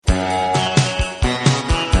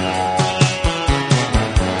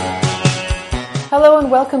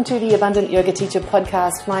welcome to the Abundant Yoga Teacher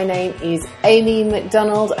podcast. My name is Amy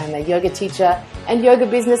McDonald. I'm a yoga teacher and yoga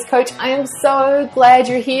business coach. I am so glad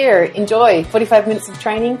you're here. Enjoy 45 minutes of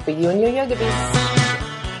training for you and your yoga business.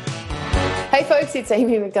 Hey folks, it's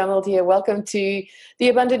Amy McDonald here. Welcome to the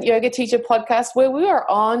Abundant Yoga Teacher podcast, where we are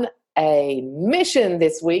on a mission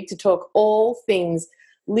this week to talk all things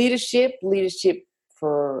leadership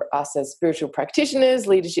for us as spiritual practitioners,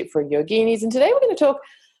 leadership for yoginis. And today we're going to talk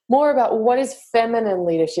more about what is feminine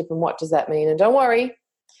leadership and what does that mean. And don't worry,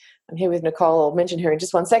 I'm here with Nicole. I'll mention her in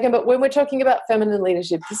just one second. But when we're talking about feminine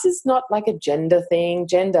leadership, this is not like a gender thing.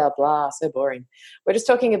 Gender, blah, so boring. We're just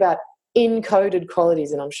talking about encoded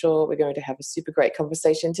qualities, and I'm sure we're going to have a super great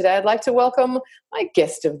conversation today. I'd like to welcome my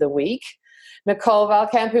guest of the week, Nicole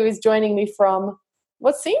Valkamp, who is joining me from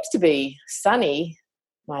what seems to be sunny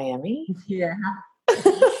Miami. Yeah.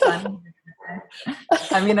 Sunny.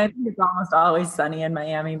 I mean, I think it's almost always sunny in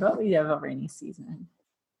Miami, but we have a rainy season.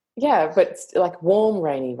 Yeah, but it's like warm,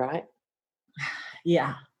 rainy, right?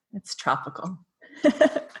 Yeah, it's tropical. It's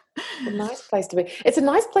a nice place to be. It's a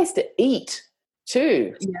nice place to eat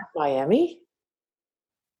too, yeah. Miami.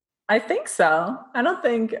 I think so. I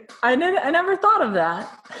never thought of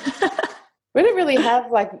that. We don't really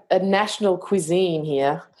have like a national cuisine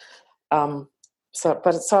here. So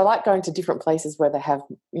I like going to different places where they have,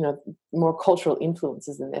 more cultural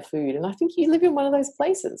influences in their food. And I think you live in one of those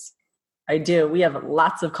places. I do. We have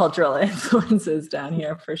lots of cultural influences down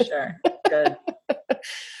here for sure. Good.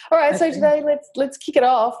 All right. So today let's kick it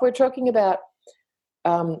off. We're talking about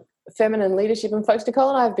feminine leadership. And folks, Nicole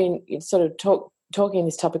and I have been sort of talking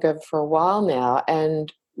this topic over for a while now.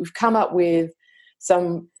 And we've come up with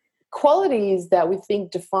some qualities that we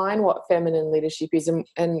think define what feminine leadership is, and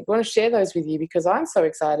we want to share those with you because I'm so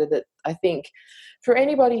excited that I think for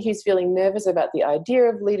anybody who's feeling nervous about the idea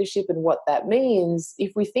of leadership and what that means,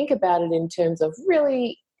 if we think about it in terms of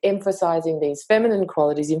really emphasizing these feminine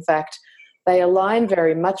qualities, in fact, they align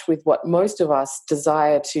very much with what most of us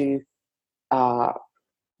desire to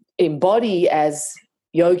embody as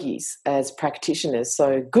yogis, as practitioners.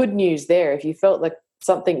 So good news there. If you felt like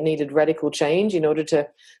something needed radical change in order to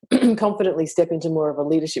confidently step into more of a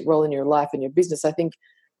leadership role in your life and your business, I think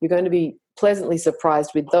you're going to be pleasantly surprised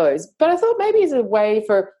with those. But I thought maybe as a way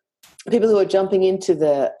for people who are jumping into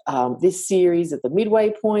the this series at the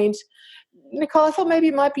midway point, Nicole, I thought maybe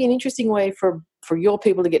it might be an interesting way for your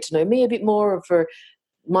people to get to know me a bit more, or for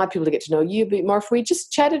my people to get to know you a bit more, if we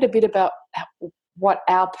just chatted a bit about what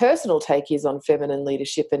our personal take is on feminine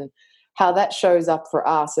leadership and how that shows up for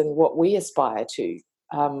us and what we aspire to.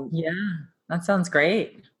 Yeah, that sounds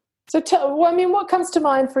great. So, what comes to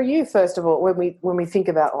mind for you, first of all, when we think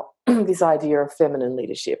about this idea of feminine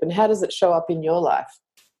leadership, and how does it show up in your life?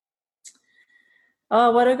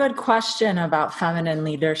 Oh, what a good question about feminine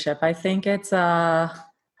leadership. I think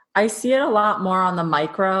I see it a lot more on the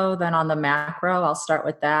micro than on the macro. I'll start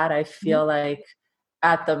with that. I feel like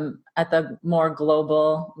at the more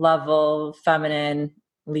global level, feminine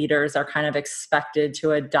leaders are kind of expected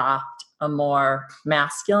to adopt a more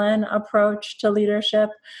masculine approach to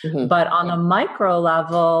leadership. Mm-hmm. But on the micro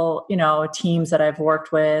level, teams that I've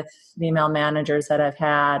worked with, female managers that I've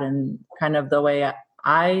had, and kind of the way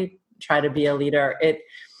I try to be a leader, it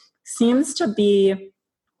seems to be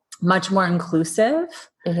much more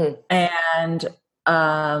inclusive and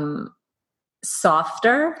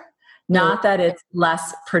softer. Not that it's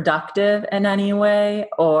less productive in any way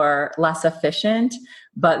or less efficient,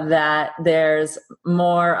 but that there's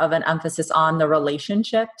more of an emphasis on the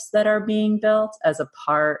relationships that are being built as a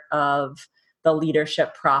part of the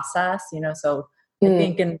leadership process. So I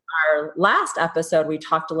think in our last episode, we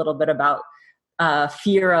talked a little bit about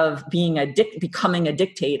fear of becoming a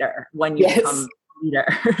dictator when you become a leader.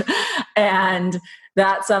 And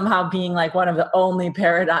that somehow being like one of the only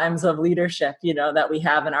paradigms of leadership, that we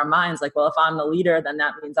have in our minds. Like, well, if I'm the leader, then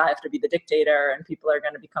that means I have to be the dictator and people are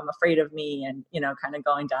going to become afraid of me, and, kind of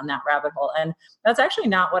going down that rabbit hole. And that's actually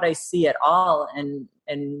not what I see at all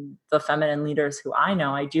in the feminine leaders who I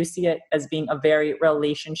know. I do see it as being a very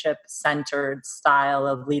relationship-centered style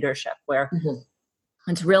of leadership where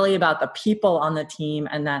it's really about the people on the team,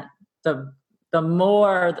 and that the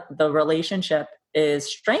more the relationship is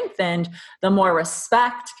strengthened, the more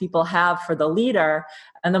respect people have for the leader,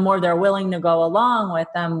 and the more they're willing to go along with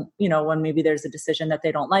them, when maybe there's a decision that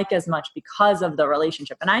they don't like as much because of the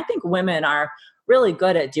relationship. And I think women are really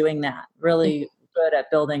good at doing that, really good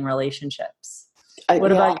at building relationships.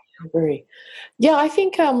 What about you? I agree. Yeah, I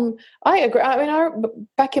think I agree. I mean,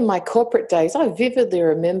 back in my corporate days, I vividly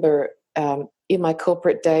remember in my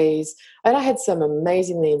corporate days, and I had some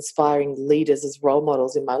amazingly inspiring leaders as role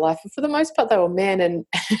models in my life. And for the most part, they were men. And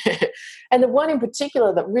and the one in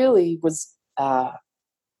particular that really was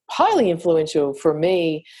highly influential for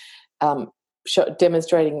me,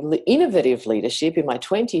 demonstrating innovative leadership in my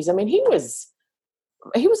 20s. I mean, he was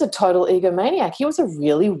a total egomaniac. He was a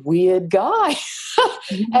really weird guy.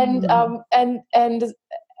 and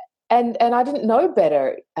I didn't know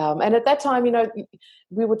better. And at that time,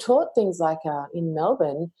 we were taught things like in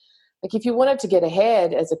Melbourne, like if you wanted to get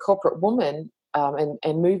ahead as a corporate woman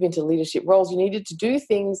and move into leadership roles, you needed to do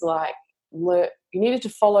things like you needed to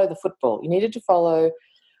follow the football. You needed to follow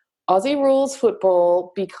Aussie rules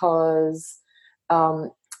football because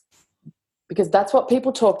that's what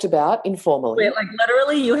people talked about informally. Wait, like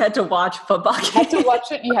literally you had to watch football games. You had to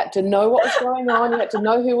watch it. You had to know what was going on. You had to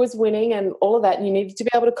know who was winning and all of that. And you needed to be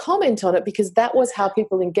able to comment on it because that was how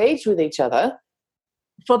people engaged with each other.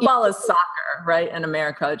 Football is soccer, right? In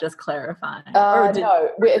America, just clarifying.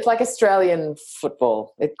 No, it's like Australian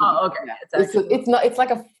football. Okay. Yeah.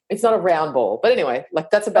 It's not a round ball. But anyway,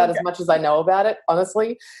 like that's about as much as I know about it,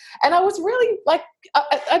 honestly. And I was really like,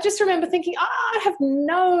 I just remember thinking, I have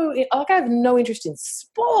no interest in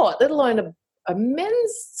sport, let alone a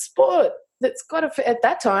men's sport that's got at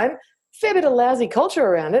that time, fair bit of lousy culture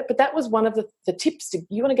around it. But that was one of the tips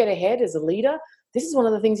you want to get ahead as a leader. This is one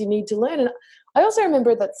of the things you need to learn. And I also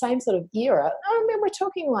remember that same sort of era. I remember we're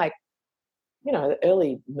talking like, the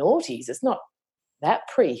early noughties. It's not that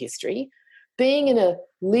prehistory. Being in a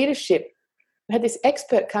leadership, I had this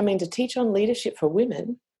expert come in to teach on leadership for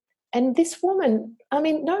women. And this woman, I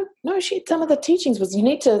mean, some of the teachings was you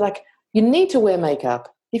need to wear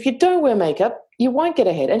makeup. If you don't wear makeup, you won't get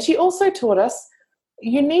ahead. And she also taught us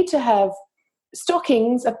you need to have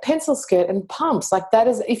stockings, a pencil skirt, and pumps. Like that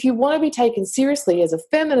is, if you want to be taken seriously as a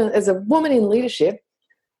woman in leadership,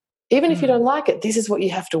 even if you don't like it, this is what you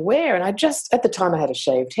have to wear. And at the time I had a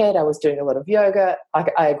shaved head. I was doing a lot of yoga.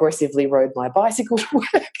 I aggressively rode my bicycle to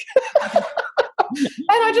work. And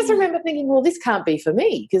I just remember thinking, well, this can't be for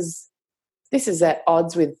me because this is at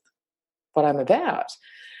odds with what I'm about.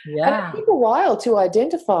 Yeah. And it took a while to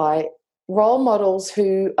identify role models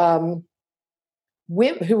who were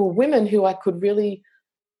women who I could really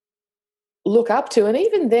look up to. And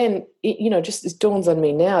even then, just it dawns on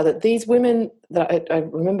me now that these women that I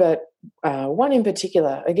remember, one in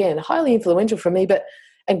particular, again, highly influential for me,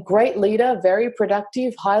 and great leader, very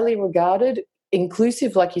productive, highly regarded,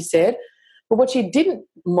 inclusive, like you said. But what she didn't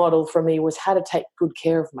model for me was how to take good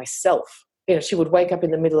care of myself. She would wake up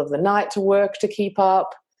in the middle of the night to work to keep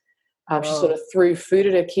up. She sort of threw food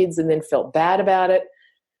at her kids and then felt bad about it.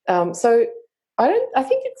 So I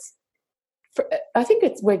think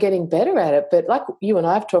we're getting better at it, but like you and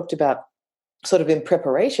I have talked about sort of in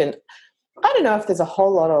preparation, I don't know if there's a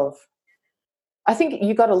whole lot of, I think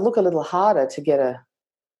you got to look a little harder to get a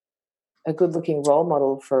good looking role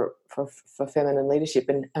model for feminine leadership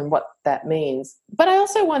and what that means. But I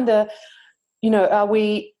also wonder,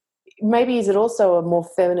 is it also a more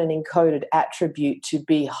feminine encoded attribute to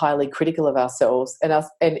be highly critical of ourselves and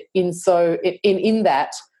in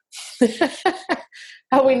that,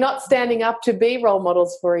 are we not standing up to be role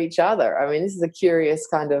models for each other? I mean, this is a curious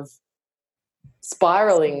kind of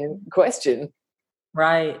spiraling question.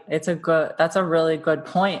 Right. That's a really good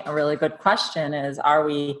point. A really good question is,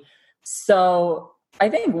 I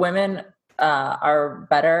think women are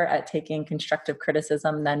better at taking constructive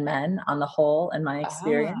criticism than men on the whole, in my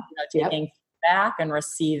experience, taking feedback and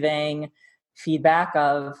receiving feedback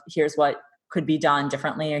of here's what could be done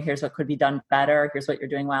differently, or here's what could be done better, here's what you're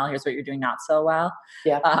doing well, here's what you're doing not so well.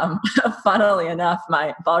 Yeah. Funnily enough,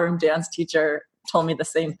 my ballroom dance teacher told me the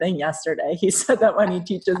same thing yesterday. He said that when he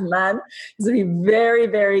teaches men, he's going to be very,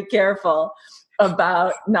 very careful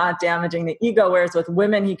about not damaging the ego, whereas with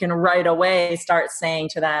women, he can right away start saying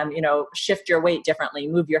to them, shift your weight differently,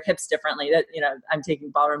 move your hips differently. That, I'm taking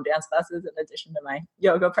ballroom dance classes in addition to my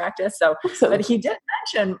yoga practice. So, but he did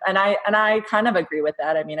mention, and I kind of agree with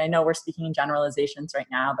that. I mean, I know we're speaking in generalizations right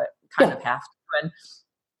now, but kind of have to. And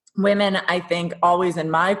women, I think always in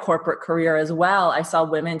my corporate career as well, I saw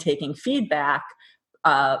women taking feedback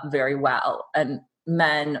very well, and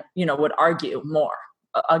men, would argue more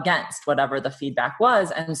against whatever the feedback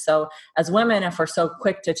was. And so as women, if we're so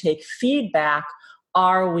quick to take feedback,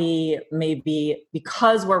 are we maybe,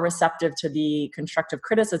 because we're receptive to the constructive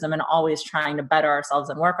criticism and always trying to better ourselves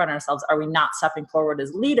and work on ourselves, are we not stepping forward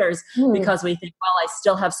as leaders because we think, well, I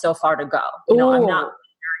still have so far to go. I'm not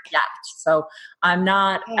there yet. So I'm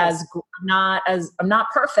not I'm not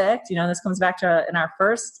perfect. This comes back to in our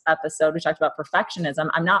first episode, we talked about perfectionism.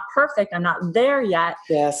 I'm not perfect. I'm not there yet.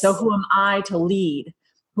 Yes. So who am I to lead?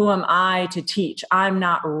 who am I to teach? I'm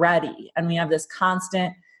not ready. And we have this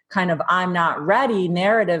constant kind of I'm not ready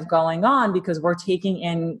narrative going on because we're taking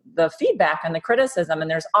in the feedback and the criticism,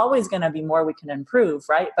 and there's always going to be more we can improve,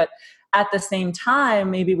 right? But at the same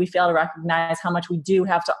time, maybe we fail to recognize how much we do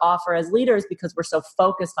have to offer as leaders because we're so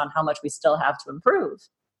focused on how much we still have to improve.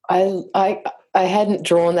 I hadn't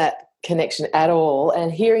drawn that connection at all,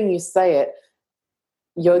 and hearing you say it,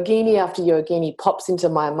 yogini after yogini pops into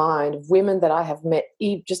my mind of women that I have met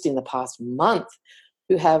just in the past month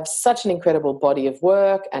who have such an incredible body of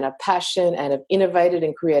work and a passion and have innovated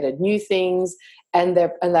and created new things, and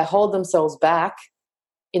they hold themselves back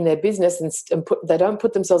in their business and they don't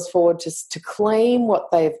put themselves forward to claim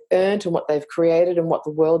what they've earned and what they've created and what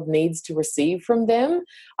the world needs to receive from them.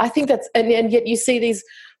 I think that's, and yet you see these,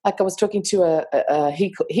 like I was talking to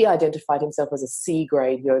he identified himself as a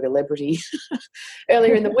C-grade yoga celebrity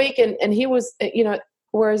earlier in the week, and he was,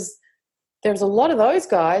 whereas there's a lot of those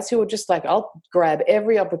guys who are just like, I'll grab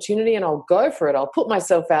every opportunity and I'll go for it. I'll put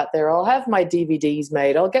myself out there. I'll have my DVDs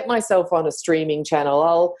made. I'll get myself on a streaming channel.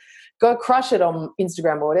 I'll go crush it on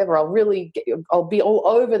Instagram or whatever. I'll be all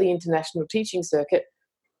over the international teaching circuit.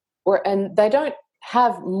 And they don't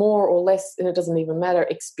have more or less, and it doesn't even matter,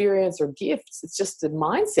 experience or gifts. It's just the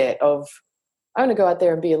mindset of, I want to go out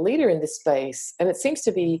there and be a leader in this space. And it seems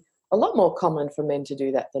to be a lot more common for men to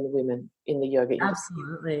do that than women in the yoga industry.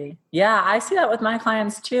 Absolutely. Yeah, I see that with my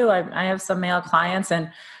clients too. I have some male clients, and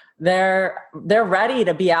they're ready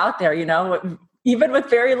to be out there, even with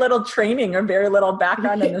very little training or very little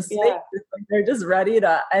background in the space. Yeah. They're just ready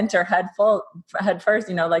to enter head first,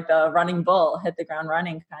 like the running bull, hit the ground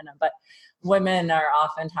running kind of. But women are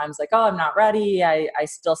oftentimes like, oh, I'm not ready. I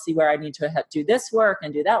still see where I need to do this work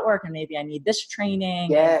and do that work. And maybe I need this training.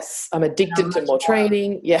 Yes. I'm addicted to more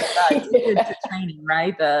training. Yeah. Addicted to training,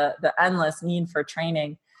 right? The endless need for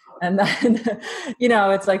training. And then,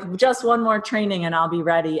 it's like just one more training and I'll be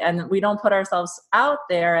ready. And we don't put ourselves out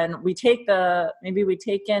there, and we take in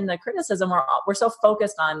the criticism. We're so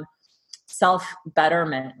focused on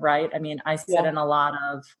self-betterment, right? I mean, I sit in a lot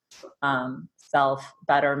of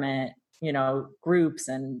self-betterment, groups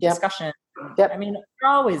and discussions. Yep. I mean,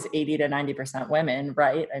 they're always 80 to 90% women,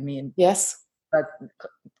 right? I mean, yes. But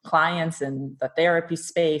clients in the therapy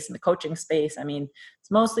space and the coaching space, I mean,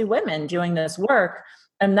 it's mostly women doing this work.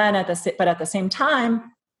 And then at the same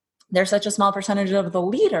time, there's such a small percentage of the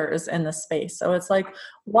leaders in the space. So it's like,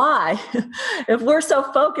 why? If we're so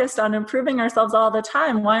focused on improving ourselves all the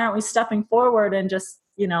time, why aren't we stepping forward and just,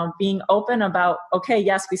 being open about, okay,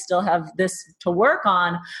 yes, we still have this to work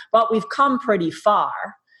on, but we've come pretty far.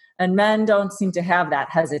 And men don't seem to have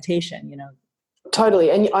that hesitation,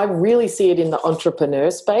 Totally. And I really see it in the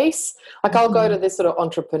entrepreneur space. Like I'll go to this sort of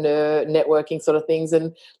entrepreneur networking sort of things,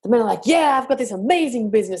 and the men are like, yeah, I've got this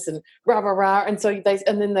amazing business and rah, rah, rah. And so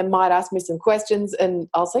then they might ask me some questions, and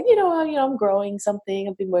I'll say, I'm growing something.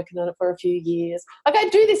 I've been working on it for a few years. Like I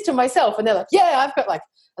do this to myself. And they're like, yeah, I've got like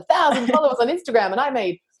 1,000 followers on Instagram and I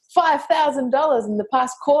made $5,000 in the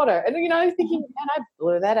past quarter. And, thinking, man, I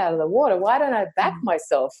blew that out of the water. Why don't I back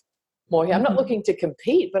myself more here? I'm not looking to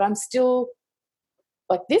compete, but I'm still,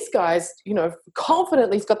 like this guy's,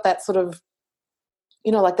 confidently he's got that sort of,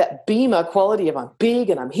 like that beamer quality of I'm big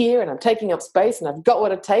and I'm here and I'm taking up space and I've got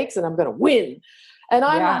what it takes and I'm going to win. And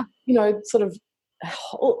I'm, sort of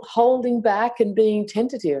holding back and being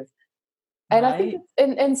tentative. And right. I think,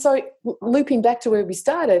 and so looping back to where we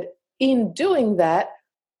started, in doing that,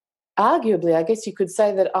 arguably, I guess you could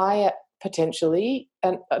say that I potentially,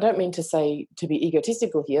 and I don't mean to say to be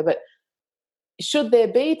egotistical here, but should there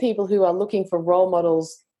be people who are looking for role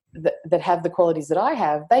models that have the qualities that I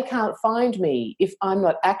have, they can't find me if I'm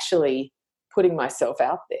not actually putting myself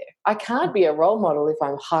out there. I can't be a role model if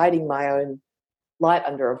I'm hiding my own light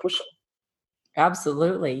under a bushel.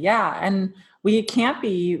 Absolutely. Yeah. And we can't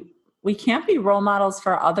be role models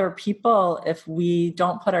for other people if we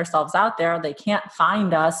don't put ourselves out there. They can't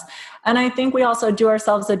find us. And I think we also do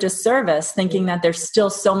ourselves a disservice thinking that there's still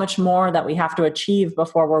so much more that we have to achieve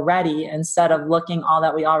before we're ready, instead of looking all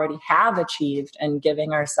that we already have achieved and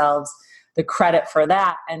giving ourselves the credit for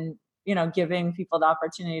that, and, giving people the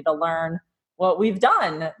opportunity to learn what we've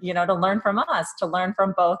done, to learn from us, to learn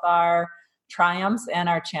from both our triumphs and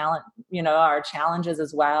our challenges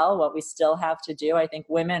as well, what we still have to do. I think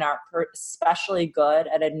women are especially good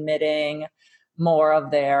at admitting more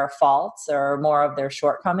of their faults or more of their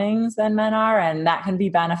shortcomings than men are. And that can be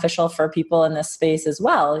beneficial for people in this space as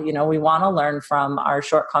well. We want to learn from our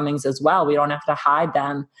shortcomings as well. We don't have to hide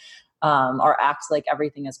them or act like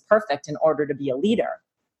everything is perfect in order to be a leader.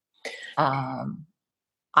 I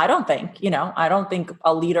don't think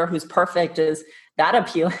a leader who's perfect is that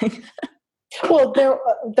appealing. Well,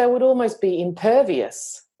 they would almost be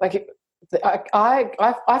impervious. Like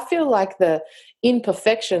I feel like the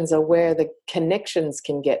imperfections are where the connections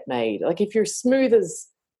can get made. Like if you're smooth as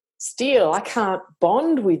steel, I can't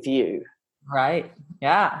bond with you. Right.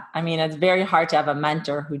 Yeah. I mean, it's very hard to have a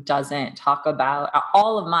mentor who doesn't talk about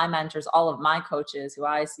all of my mentors, all of my coaches who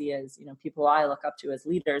I see as, people I look up to as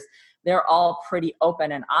leaders. They're all pretty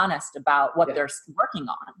open and honest about what they're working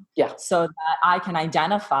on. Yeah. So that I can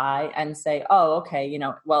identify and say, oh, okay,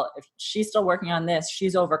 well, if she's still working on this,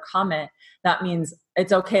 she's overcome it. That means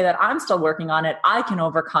it's okay that I'm still working on it. I can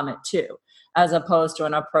overcome it too. As opposed to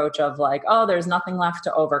an approach of like, oh, there's nothing left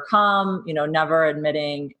to overcome, never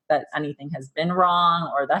admitting that anything has been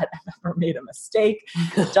wrong or that I've ever made a mistake.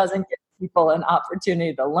 Doesn't give people an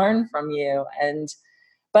opportunity to learn from you.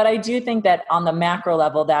 But I do think that on the macro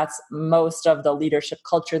level, that's most of the leadership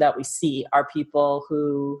culture that we see are people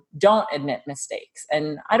who don't admit mistakes.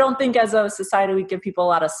 And I don't think as a society we give people a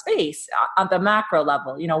lot of space on the macro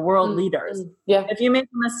level, world leaders. Yeah. If you make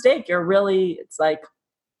a mistake, it's like,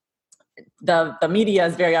 the media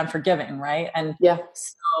is very unforgiving, right? And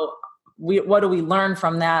so what do we learn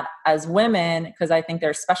from that as women? Because I think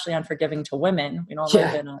they're especially unforgiving to women. We don't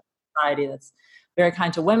live in a society that's very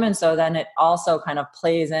kind to women. So then it also kind of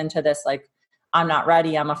plays into this, like, I'm not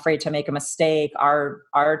ready. I'm afraid to make a mistake.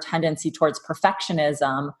 Our tendency towards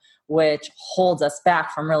perfectionism, which holds us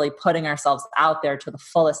back from really putting ourselves out there to the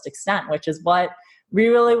fullest extent, which is what we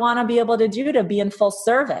really want to be able to do to be in full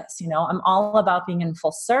service. I'm all about being in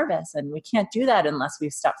full service, and we can't do that unless we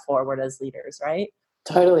step forward as leaders, right?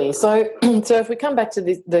 Totally. So if we come back to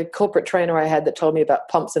the corporate trainer I had that told me about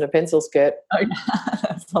pumps and a pencil skirt. Oh, yeah.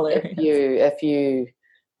 That's hilarious. If you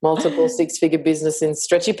multiple six-figure business in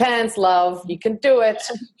stretchy pants, love, you can do it.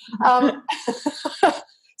 I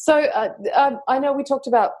know we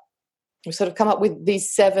sort of come up with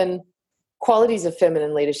these 7 qualities of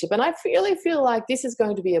feminine leadership. And I really feel like this is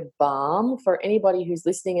going to be a balm for anybody who's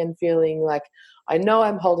listening and feeling like, I know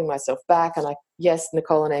I'm holding myself back. And yes,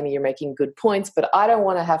 Nicole and Amy, you're making good points, but I don't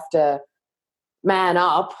want to have to man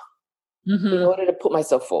up in order to put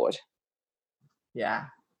myself forward. Yeah.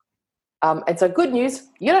 And so good news,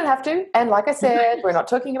 you don't have to. And like I said, we're not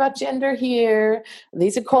talking about gender here.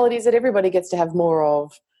 These are qualities that everybody gets to have more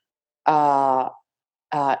of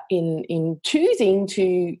in choosing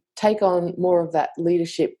to take on more of that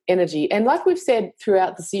leadership energy. And like we've said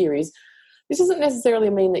throughout the series, this doesn't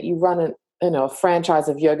necessarily mean that you run a franchise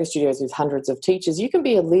of yoga studios with hundreds of teachers. You can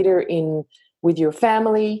be a leader with your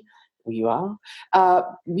family. You are.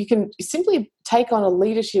 You can simply take on a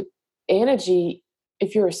leadership energy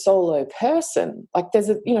if you're a solo person. Like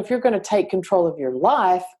if you're going to take control of your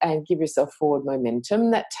life and give yourself forward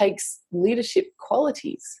momentum, that takes leadership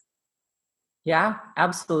qualities. Yeah,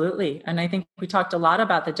 absolutely. And I think we talked a lot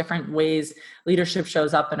about the different ways leadership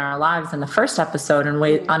shows up in our lives in the first episode and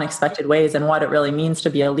unexpected ways and what it really means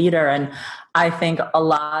to be a leader. And I think a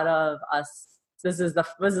lot of us, this is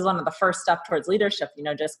one of the first steps towards leadership,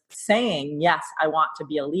 just saying, yes, I want to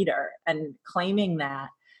be a leader and claiming that,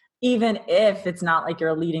 even if it's not like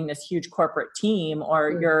you're leading this huge corporate team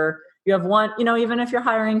or you have one, even if you're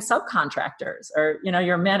hiring subcontractors or,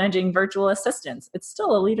 you're managing virtual assistants, it's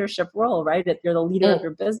still a leadership role, right? You're the leader of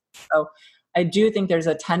your business. So I do think there's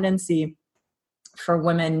a tendency for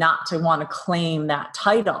women not to want to claim that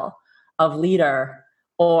title of leader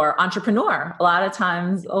or entrepreneur. A lot of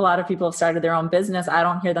times, a lot of people have started their own business. I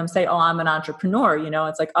don't hear them say, oh, I'm an entrepreneur.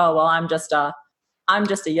 It's like, oh, well, I'm just a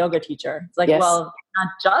yoga teacher. It's like, well, not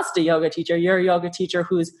just a yoga teacher. You're a yoga teacher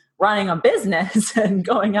who's running a business and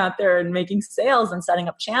going out there and making sales and setting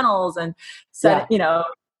up channels and setting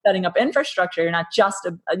up infrastructure. You're not just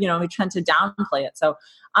we tend to downplay it. So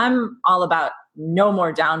I'm all about no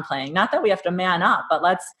more downplaying. Not that we have to man up, but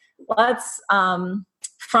let's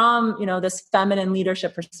from this feminine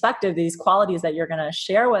leadership perspective, these qualities that you're going to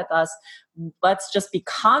share with us, let's just be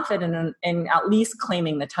confident in at least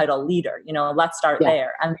claiming the title leader. Let's start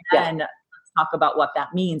there, and then let's talk about what that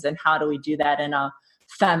means and how do we do that in a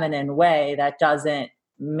feminine way that doesn't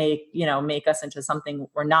make us into something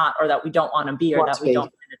we're not, or that we don't want to be, or that we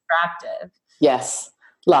don't find attractive. Yes,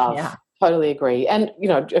 love. Yeah. Totally agree. And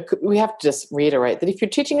we have to just reiterate that if you're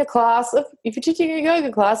teaching a class, if you're teaching a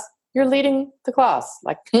yoga class, you're leading the class.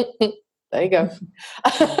 Like, there you go.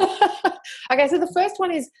 Okay, so the first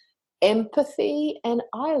one is empathy, and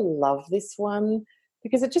I love this one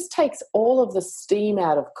because it just takes all of the steam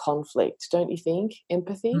out of conflict, don't you think?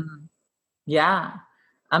 Empathy? Mm-hmm. Yeah.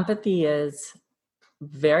 Empathy is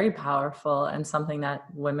very powerful and something that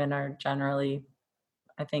women are generally,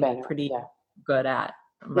 I think, pretty good at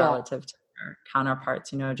relative to their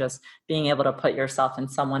counterparts, just being able to put yourself in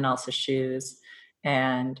someone else's shoes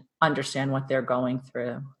and understand what they're going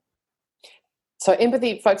through. So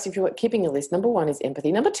empathy, folks, if you're keeping a list, number 1 is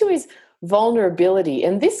empathy. Number 2 is vulnerability.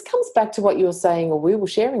 And this comes back to what you were saying, or we were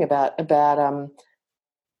sharing about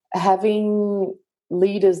having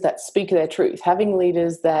leaders that speak their truth, having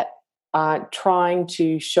leaders that aren't trying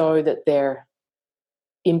to show that they're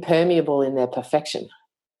impermeable in their perfection,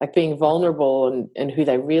 like being vulnerable and who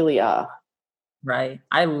they really are. Right.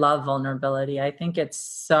 I love vulnerability. I think it's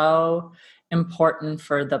so important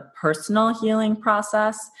for the personal healing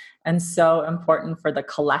process and so important for the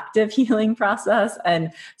collective healing process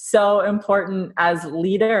and so important as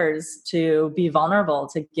leaders to be vulnerable,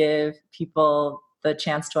 to give people the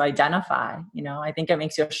chance to identify. I think it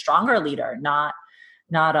makes you a stronger leader, not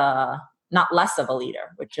less of a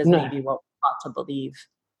leader, which is maybe what we ought to believe.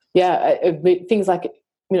 Yeah. Things like,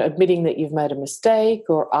 admitting that you've made a mistake,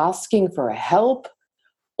 or asking for help,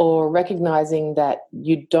 or recognizing that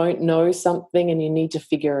you don't know something and you need to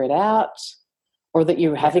figure it out, or that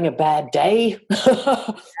you're having a bad day.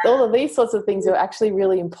 All of these sorts of things are actually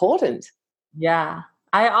really important. Yeah.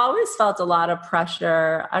 I always felt a lot of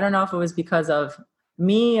pressure. I don't know if it was because of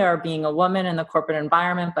me or being a woman in the corporate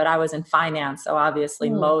environment, but I was in finance, so obviously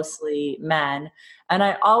mostly men. And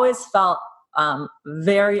I always felt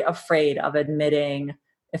very afraid of admitting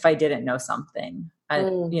if I didn't know something,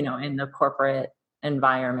 in the corporate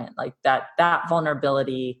environment. Like that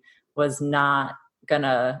vulnerability was not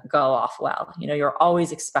gonna go off well. You're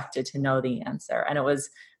always expected to know the answer. And it was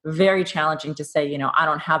very challenging to say, I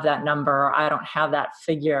don't have that number, or I don't have that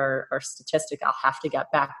figure or statistic, I'll have to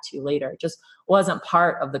get back to you later. It just wasn't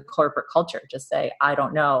part of the corporate culture. Just say, I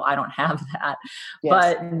don't know, I don't have that. Yes.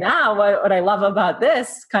 But now what I love about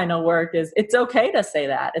this kind of work is it's okay to say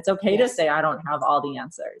that. It's okay to say, I don't have all the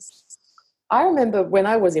answers. I remember when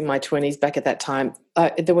I was in my 20s, back at that time,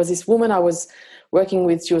 there was this woman I was working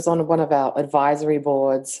with. She was on one of our advisory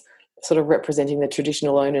boards, sort of representing the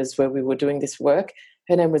traditional owners where we were doing this work.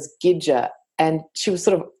 Her name was Gidja, and she was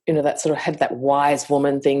sort of, that sort of had that wise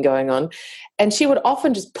woman thing going on. And she would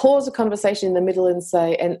often just pause a conversation in the middle and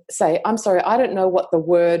say, I'm sorry, I don't know what the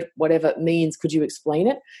word whatever it means. Could you explain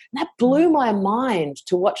it? And that blew my mind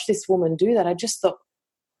to watch this woman do that. I just thought,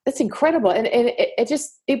 that's incredible. And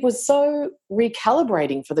it was so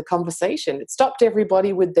recalibrating for the conversation. It stopped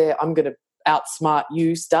everybody with their, I'm going to outsmart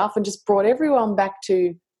you stuff, and just brought everyone back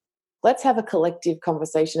to, let's have a collective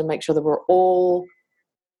conversation and make sure that we're all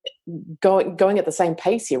going at the same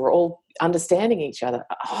pace here. We're all understanding each other.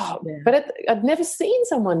 But I'd never seen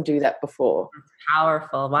someone do that before. That's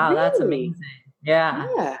powerful. Wow, really? That's amazing.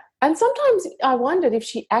 Yeah. And sometimes I wondered if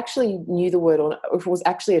she actually knew the word, or if it was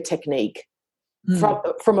actually a technique. From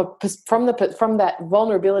that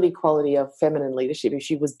vulnerability quality of feminine leadership, if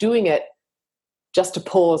she was doing it just to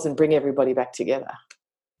pause and bring everybody back together.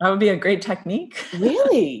 That would be a great technique.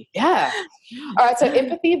 Really? Yeah. All right, so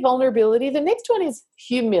empathy, vulnerability. The next one is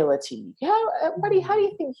humility. How do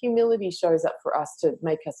you think humility shows up for us to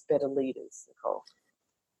make us better leaders, Nicole?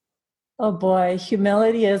 Oh boy,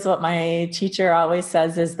 humility is what my teacher always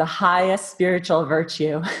says is the highest spiritual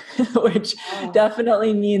virtue, which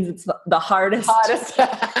definitely means it's the hardest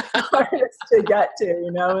to get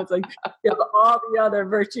to, It's like you have all the other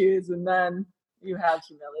virtues and then you have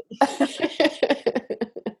humility.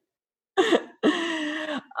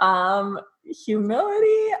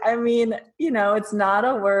 Humility, I mean, it's not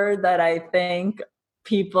a word that I think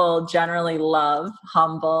people generally love,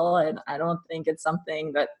 humble, and I don't think it's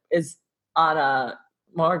something that is on a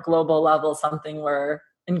more global level, something we're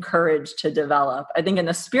encouraged to develop. I think in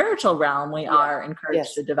the spiritual realm, we are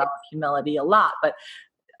encouraged to develop humility a lot, but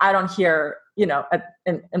I don't hear,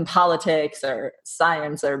 in politics or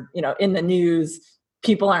science or, in the news,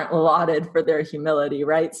 people aren't lauded for their humility,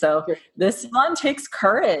 right? So this one takes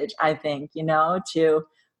courage, I think, to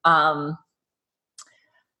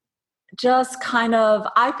just kind of,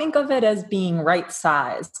 I think of it as being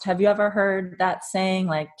right-sized. Have you ever heard that saying,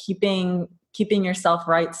 like keeping yourself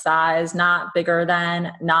right-sized, not bigger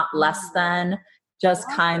than, not less than, just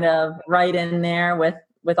kind of right in there with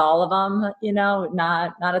all of them,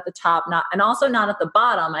 not at the top, and also not at the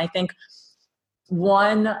bottom. I think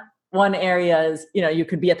one area is, you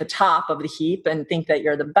could be at the top of the heap and think that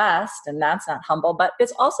you're the best, and that's not humble, but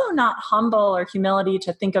it's also not humble or humility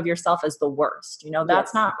to think of yourself as the worst.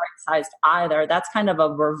 That's not right-sized either. That's kind of a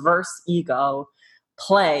reverse ego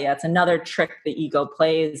play. That's another trick the ego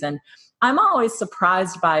plays. And I'm always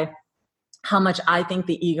surprised by how much I think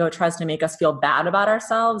the ego tries to make us feel bad about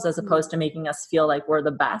ourselves as opposed to making us feel like we're the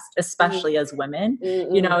best, especially as women.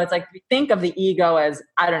 You know, it's like we think of the ego as,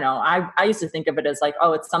 I don't know, I used to think of it as like,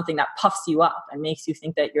 oh, it's something that puffs you up and makes you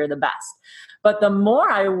think that you're the best. But the more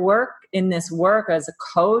I work in this work as a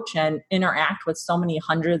coach and interact with so many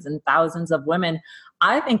hundreds and thousands of women,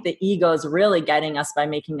 I think the ego is really getting us by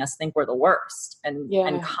making us think we're the worst and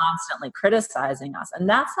constantly criticizing us. And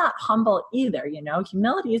that's not humble either. You know,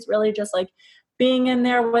 humility is really just like being in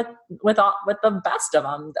there with the best of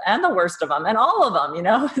them and the worst of them and all of them, you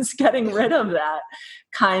know, it's getting rid of that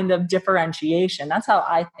kind of differentiation. That's how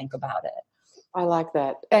I think about it. I like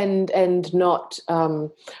that. And not, I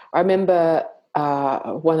remember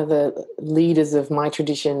one of the leaders of my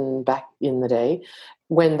tradition back in the day,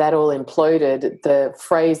 when that all imploded, the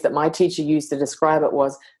phrase that my teacher used to describe it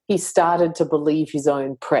was, he started to believe his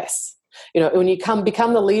own press. You know, when you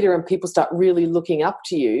become the leader and people start really looking up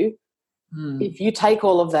to you, if you take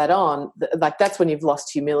all of that on, like that's when you've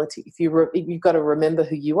lost humility. If you've got to remember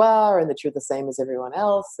who you are and that you're the same as everyone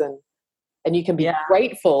else, and you can be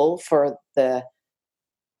grateful for the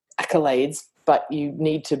accolades, but you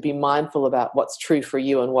need to be mindful about what's true for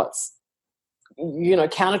you and what's, you know,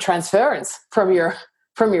 counter-transference from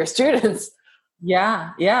your students.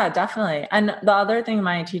 Yeah, definitely. And the other thing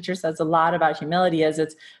my teacher says a lot about humility is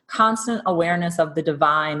it's constant awareness of the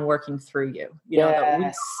divine working through you. You know,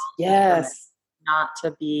 that not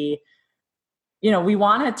to be, you know, we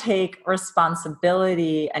want to take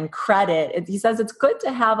responsibility and credit. He says it's good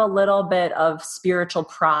to have a little bit of spiritual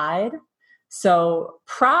pride. So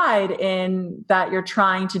pride in that you're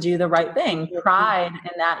trying to do the right thing, pride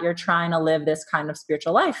in that you're trying to live this kind of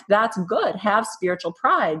spiritual life. That's good. Have spiritual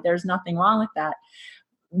pride. There's nothing wrong with that.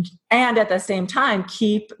 And at the same time,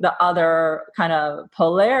 keep the other kind of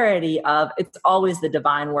polarity of it's always the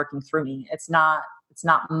divine working through me. It's not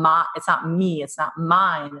me, it's not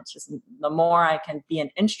mine. It's just the more I can be an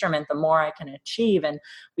instrument, the more I can achieve. And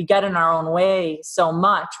we get in our own way so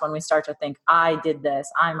much when we start to think, I did this,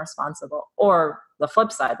 I'm responsible. Or the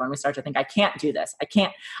flip side, when we start to think, I can't do this, I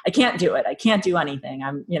can't do it, I can't do anything,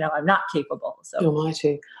 I'm not capable. So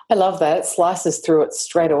almighty. I love that. It slices through it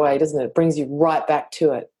straight away, doesn't it? It brings you right back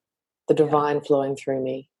to it. The divine flowing through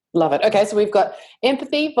me. Love it. Okay, so we've got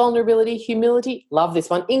empathy, vulnerability, humility. Love this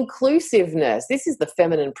one. Inclusiveness. This is the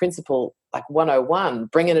feminine principle, like 101,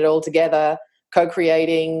 bringing it all together,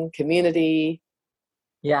 co-creating, community.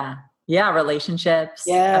 Yeah, relationships.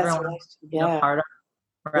 Yeah, everyone's a part of,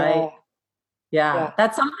 right? Yeah.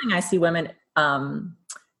 That's something I see women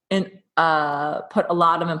put a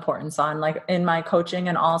lot of importance on, like in my coaching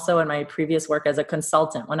and also in my previous work as a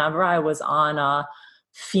consultant. Whenever I was on a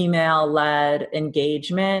female-led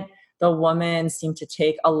engagement, the woman seemed to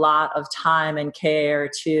take a lot of time and care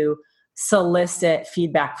to solicit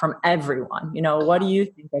feedback from everyone. You know, what do you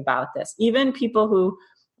think about this? Even people who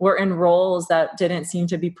were in roles that didn't seem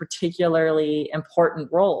to be particularly important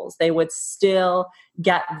roles, they would still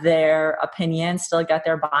get their opinion, still get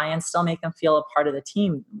their buy-in, still make them feel a part of the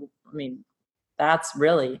team. I mean, that's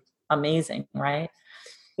really amazing, right?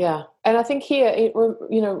 Yeah. And I think here,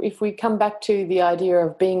 if we come back to the idea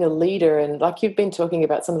of being a leader, and like you've been talking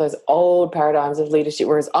about some of those old paradigms of leadership,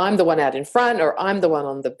 whereas I'm the one out in front or I'm the one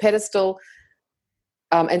on the pedestal.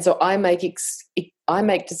 And so I make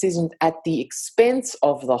decisions at the expense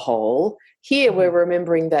of the whole. Here we're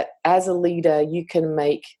remembering that as a leader, you can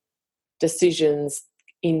make decisions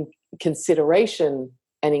in consideration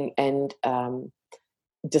and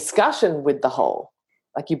discussion with the whole.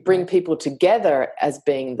 Like you bring people together as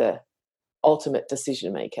being the ultimate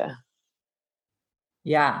decision maker.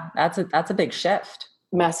 Yeah, that's a big shift.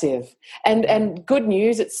 Massive. And good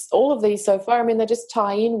news, it's all of these so far. I mean, they just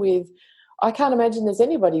tie in with, I can't imagine there's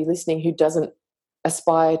anybody listening who doesn't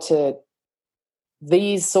aspire to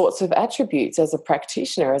these sorts of attributes as a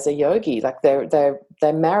practitioner, as a yogi. Like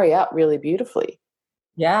they marry up really beautifully.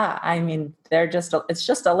 Yeah, I mean, it's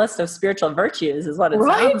just a list of spiritual virtues is what it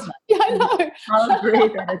sounds like. Yeah, I know. I'll agree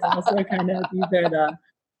that it's also kind of, these are the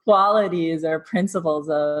qualities or principles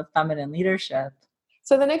of feminine leadership.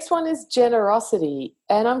 So the next one is generosity.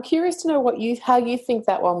 And I'm curious to know how you think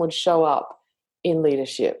that one would show up in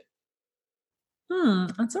leadership.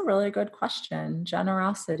 That's a really good question.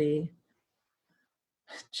 Generosity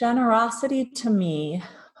to me,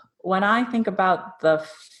 when I think about the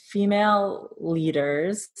female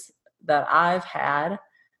leaders that I've had,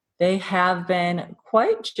 they have been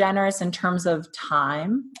quite generous in terms of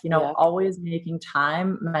time, always making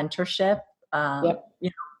time, mentorship.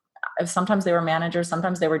 Sometimes they were managers,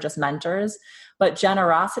 sometimes they were just mentors, but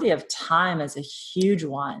generosity of time is a huge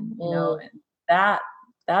one, and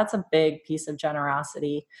that's a big piece of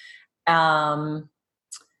generosity.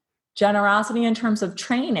 Generosity in terms of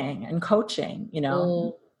training and coaching,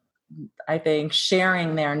 I think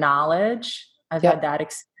sharing their knowledge. I've had that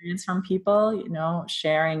experience from people,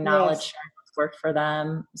 sharing knowledge, sharing what's worked for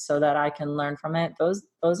them so that I can learn from it.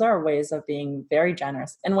 Those are ways of being very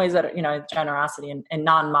generous in ways that, generosity in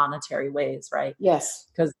non-monetary ways, right? Yes.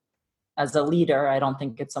 Because as a leader, I don't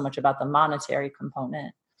think it's so much about the monetary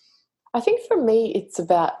component. I think for me, it's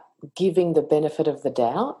about giving the benefit of the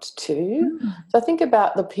doubt too. So I think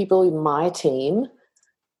about the people in my team,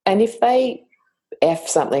 and if they F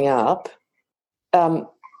something up,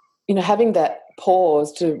 having that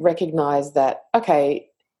pause to recognize that, okay,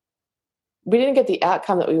 we didn't get the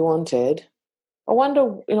outcome that we wanted. I wonder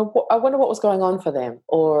what was going on for them,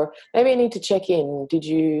 or maybe I need to check in. Did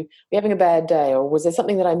you be having a bad day, or was there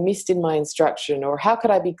something that I missed in my instruction, or how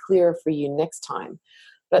could I be clearer for you next time?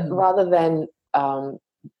 But rather than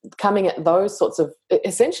coming at those sorts of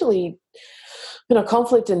essentially,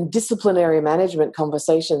 conflict and disciplinary management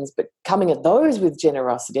conversations, but coming at those with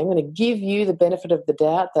generosity, I'm going to give you the benefit of the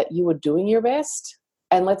doubt that you were doing your best,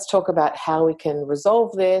 and let's talk about how we can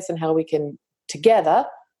resolve this and how we can together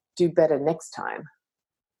do better next time.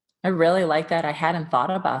 I really like that. I hadn't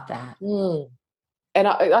thought about that. And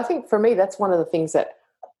I think for me, that's one of the things that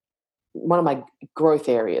one of my growth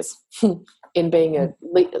areas in being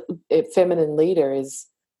a feminine leader is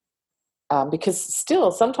because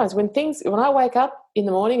still sometimes when I wake up in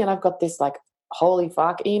the morning and I've got this like holy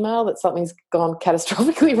fuck email that something's gone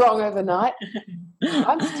catastrophically wrong overnight,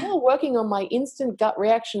 I'm still working on my instant gut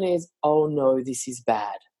reaction is, oh no, this is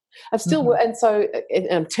bad. I'm still, and so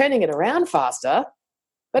I'm turning it around faster,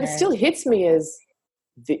 but it still hits me as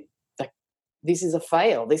this is a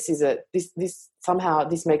fail. This somehow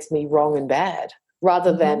this makes me wrong and bad,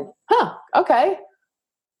 rather than, okay,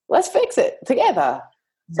 let's fix it together.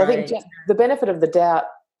 So I think the benefit of the doubt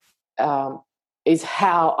is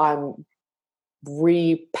how I'm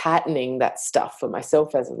repatterning that stuff for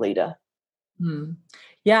myself as a leader.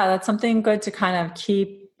 Yeah, that's something good to kind of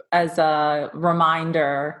keep as a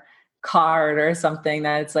reminder card or something,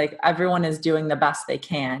 that it's like everyone is doing the best they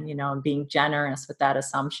can, being generous with that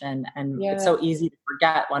assumption. And it's so easy to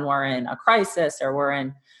forget when we're in a crisis or we're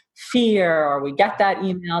in fear or we get that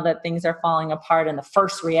email that things are falling apart and the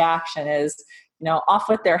first reaction is, off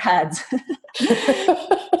with their heads.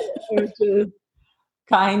 Which is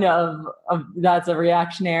kind of that's a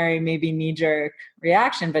reactionary, maybe knee-jerk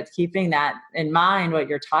reaction, but keeping that in mind, what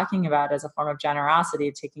you're talking about as a form of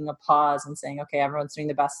generosity, taking a pause and saying, okay, everyone's doing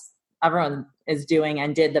the best, everyone is doing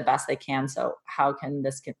and did the best they can. So how can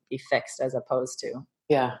this be fixed as opposed to?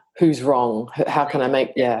 Yeah. Who's wrong? How can I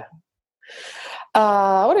make, what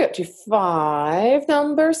are we up to? 5,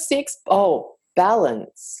 number 6. Oh,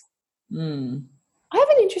 balance. I have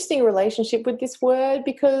an interesting relationship with this word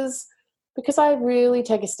because I really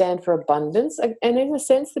take a stand for abundance. And in a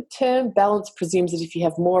sense, the term balance presumes that if you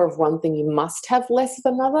have more of one thing, you must have less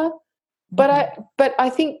of another. But I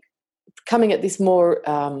think coming at this more,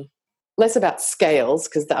 less about scales,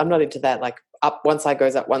 because I'm not into that, like up, one side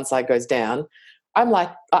goes up, one side goes down.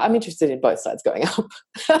 I'm interested in both sides going up.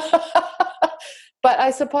 But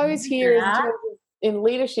I suppose here in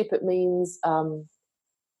leadership, it means,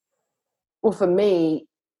 well, for me,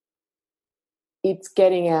 it's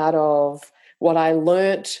getting out of what I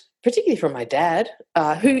learnt, particularly from my dad,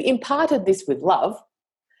 who imparted this with love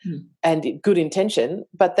and good intention,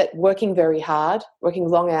 but that working very hard, working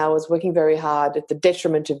long hours, working very hard at the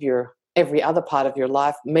detriment of your every other part of your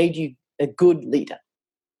life made you a good leader.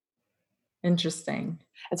 Interesting.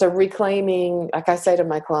 And so reclaiming, like I say to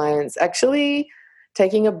my clients, actually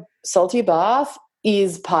taking a salty bath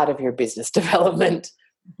is part of your business development.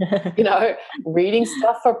 Reading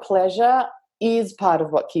stuff for pleasure is part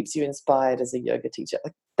of what keeps you inspired as a yoga teacher.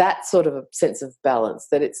 Like that sort of a sense of balance,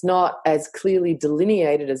 that it's not as clearly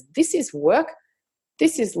delineated as this is work,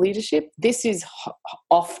 this is leadership, this is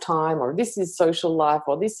off time, or this is social life,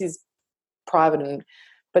 or this is private,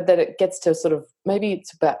 but that it gets to sort of, maybe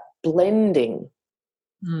it's about blending.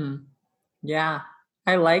 Yeah,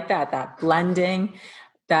 I like that blending,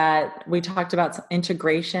 that we talked about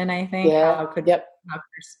integration, I think. How could our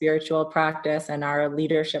spiritual practice and our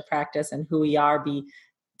leadership practice and who we are be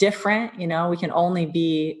different? We can only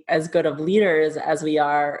be as good of leaders as we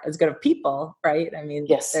are as good of people, right? I mean,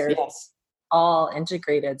 they're all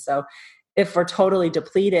integrated. So if we're totally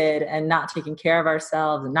depleted and not taking care of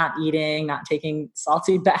ourselves and not eating, not taking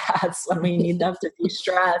salty baths when we need them to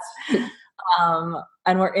de-stress,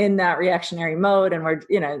 and we're in that reactionary mode and we're,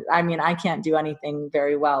 I can't do anything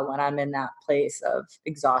very well when I'm in that place of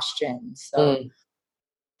exhaustion. So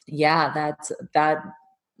yeah, that's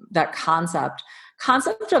that concept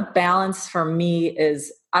concept of balance for me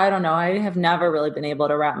is, I don't know, I have never really been able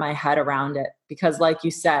to wrap my head around it because, like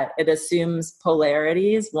you said, it assumes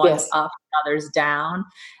polarities, one's up, others down.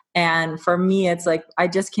 And for me, it's like, I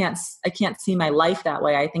can't see my life that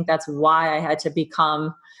way. I think that's why I had to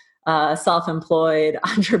become a self-employed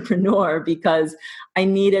entrepreneur, because I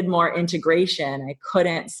needed more integration. I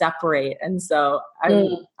couldn't separate. And so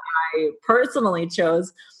I personally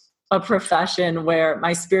chose a profession where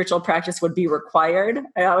my spiritual practice would be required.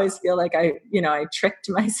 I always feel like I tricked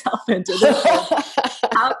myself into this.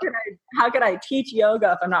 How can I teach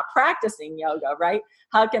yoga if I'm not practicing yoga, right?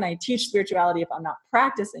 How can I teach spirituality if I'm not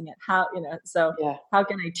practicing it? How can I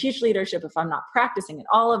teach leadership if I'm not practicing it?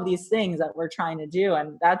 All of these things that we're trying to do.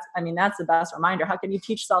 And that's the best reminder. How can you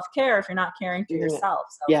teach self-care if you're not caring for yourself?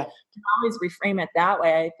 So you can always reframe it that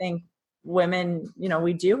way. I think women,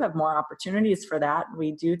 we do have more opportunities for that.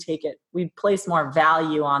 We place more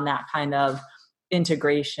value on that kind of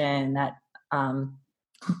integration, that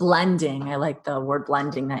blending. I like the word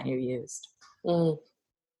blending that you used.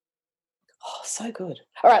 Oh, so good.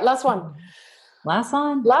 All right, last one. Last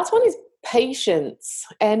one is patience.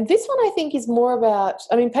 And this one I think is more about,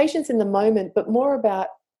 patience in the moment, but more about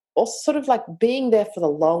also sort of like being there for the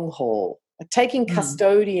long haul, like taking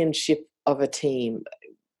custodianship of a team,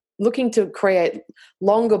 looking to create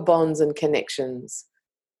longer bonds and connections.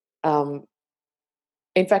 In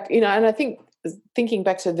fact, and I think thinking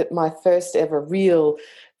back to my first ever real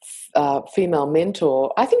female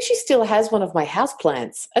mentor, I think she still has one of my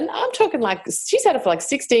houseplants. And I'm talking like she's had it for like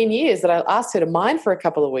 16 years that I asked her to mind for a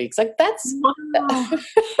couple of weeks. Like that's,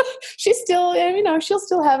 she's still, she'll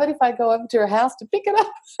still have it if I go over to her house to pick it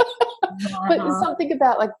up. But there's something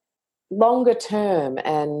about like longer term,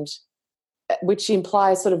 and which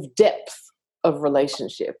implies sort of depth of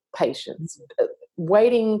relationship, patience,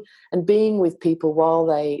 waiting and being with people while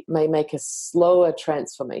they may make a slower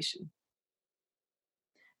transformation.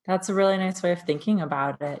 That's a really nice way of thinking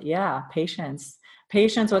about it. Yeah, patience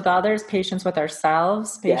with others, patience with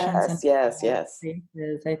ourselves, patience. Yes.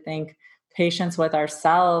 I think patience with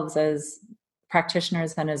ourselves as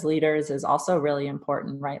practitioners and as leaders is also really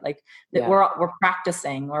important, right? Like we're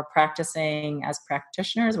practicing as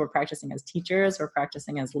practitioners, we're practicing as teachers, we're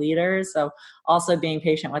practicing as leaders. So also being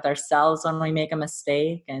patient with ourselves when we make a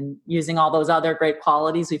mistake, and using all those other great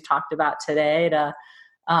qualities we've talked about today to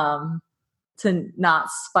not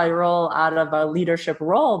spiral out of a leadership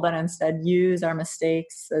role, but instead use our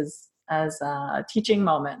mistakes as teaching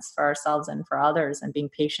moments for ourselves and for others, and being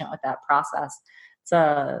patient with that process. It's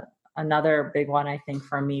another big one, I think,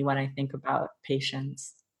 for me when I think about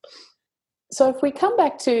patience. So if we come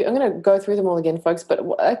back to, I'm going to go through them all again, folks, but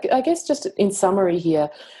I guess just in summary here,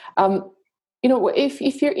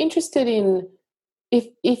 if you're interested in,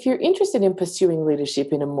 if you're interested in pursuing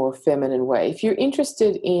leadership in a more feminine way, if you're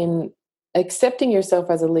interested in accepting yourself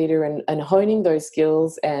as a leader and honing those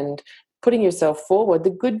skills and putting yourself forward, the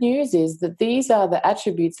good news is that these are the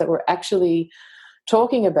attributes that we're actually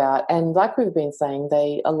talking about, and like we've been saying,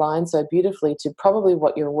 they align so beautifully to probably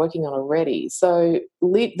what you're working on already. So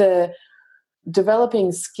the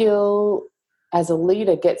developing skill as a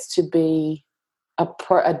leader gets to be a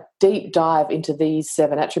deep dive into these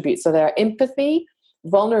 7 attributes. So they are empathy,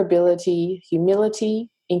 vulnerability,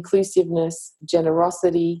 humility, inclusiveness,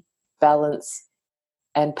 generosity, balance,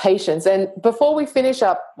 and patience. And before we finish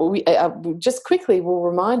up, we just quickly will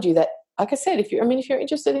remind you that, like I said, if you're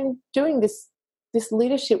interested in doing this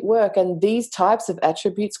leadership work and these types of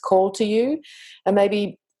attributes call to you and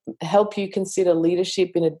maybe help you consider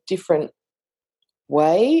leadership in a different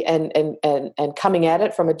way and coming at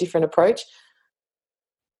it from a different approach,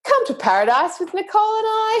 come to Paradise with Nicole and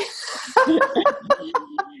I.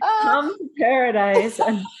 Come to Paradise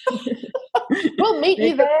and we'll meet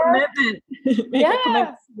you there. Make a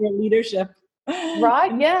commitment to your leadership.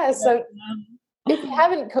 Right, yeah. So if you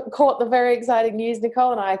haven't caught the very exciting news,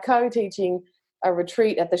 Nicole and I are co-teaching a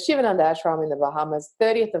retreat at the Shivananda Ashram in the Bahamas,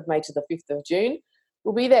 30th of May to the 5th of June.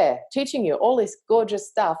 We'll be there teaching you all this gorgeous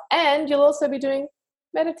stuff. And you'll also be doing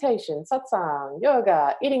meditation, satsang,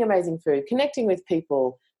 yoga, eating amazing food, connecting with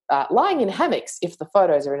people, lying in hammocks if the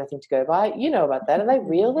photos are anything to go by. You know about that. Are they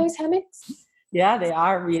real, those hammocks? Yeah, they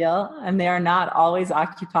are real, and they are not always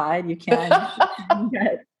occupied. You can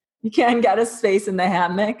get a space in the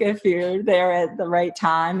hammock if you're there at the right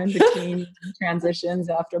time in between transitions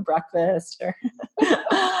after breakfast, or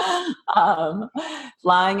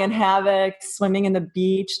lying in hammocks, swimming in the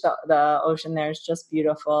beach. The ocean there is just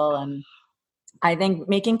beautiful. And I think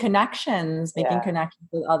making connections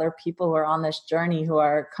with other people who are on this journey, who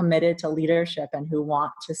are committed to leadership and who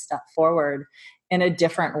want to step forward in a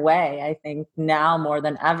different way. I think now more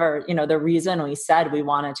than ever, the reason we said we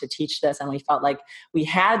wanted to teach this and we felt like we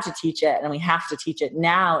had to teach it and we have to teach it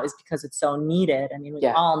now is because it's so needed. I mean, we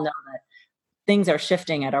all know that things are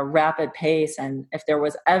shifting at a rapid pace. And if there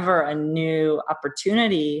was ever a new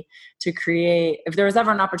opportunity to create,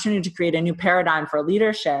 a new paradigm for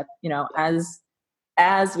leadership,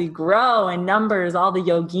 as we grow in numbers, all the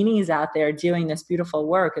yoginis out there doing this beautiful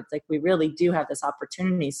work, it's like we really do have this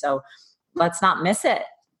opportunity. So let's not miss it.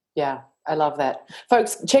 Yeah, I love that.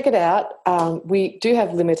 Folks, check it out. We do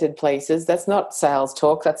have limited places. That's not sales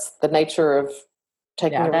talk. That's the nature of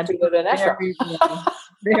taking a retreat at an ashram.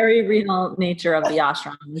 Very real nature of the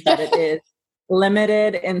ashram is that it is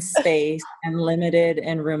limited in space and limited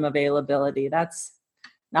in room availability. That's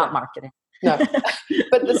not marketing. No.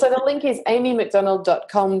 But so the link is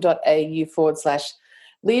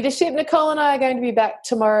amymcdonald.com.au/leadership. Nicole and I are going to be back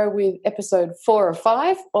tomorrow with episode 4 or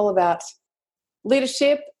 5, all about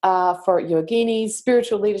leadership for yoginis,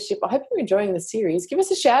 spiritual leadership. I hope you're enjoying the series. Give us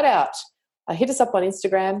a shout out. Hit us up on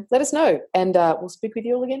Instagram. Let us know. And we'll speak with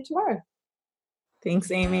you all again tomorrow. Thanks,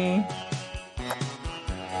 Amy.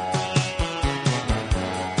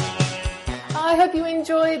 I hope you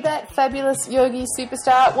enjoyed that fabulous yogi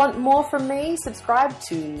superstar. Want more from me? Subscribe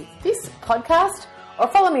to this podcast or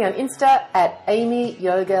follow me on Insta at Amy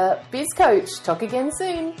Yoga Biz Coach. Talk again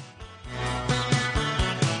soon.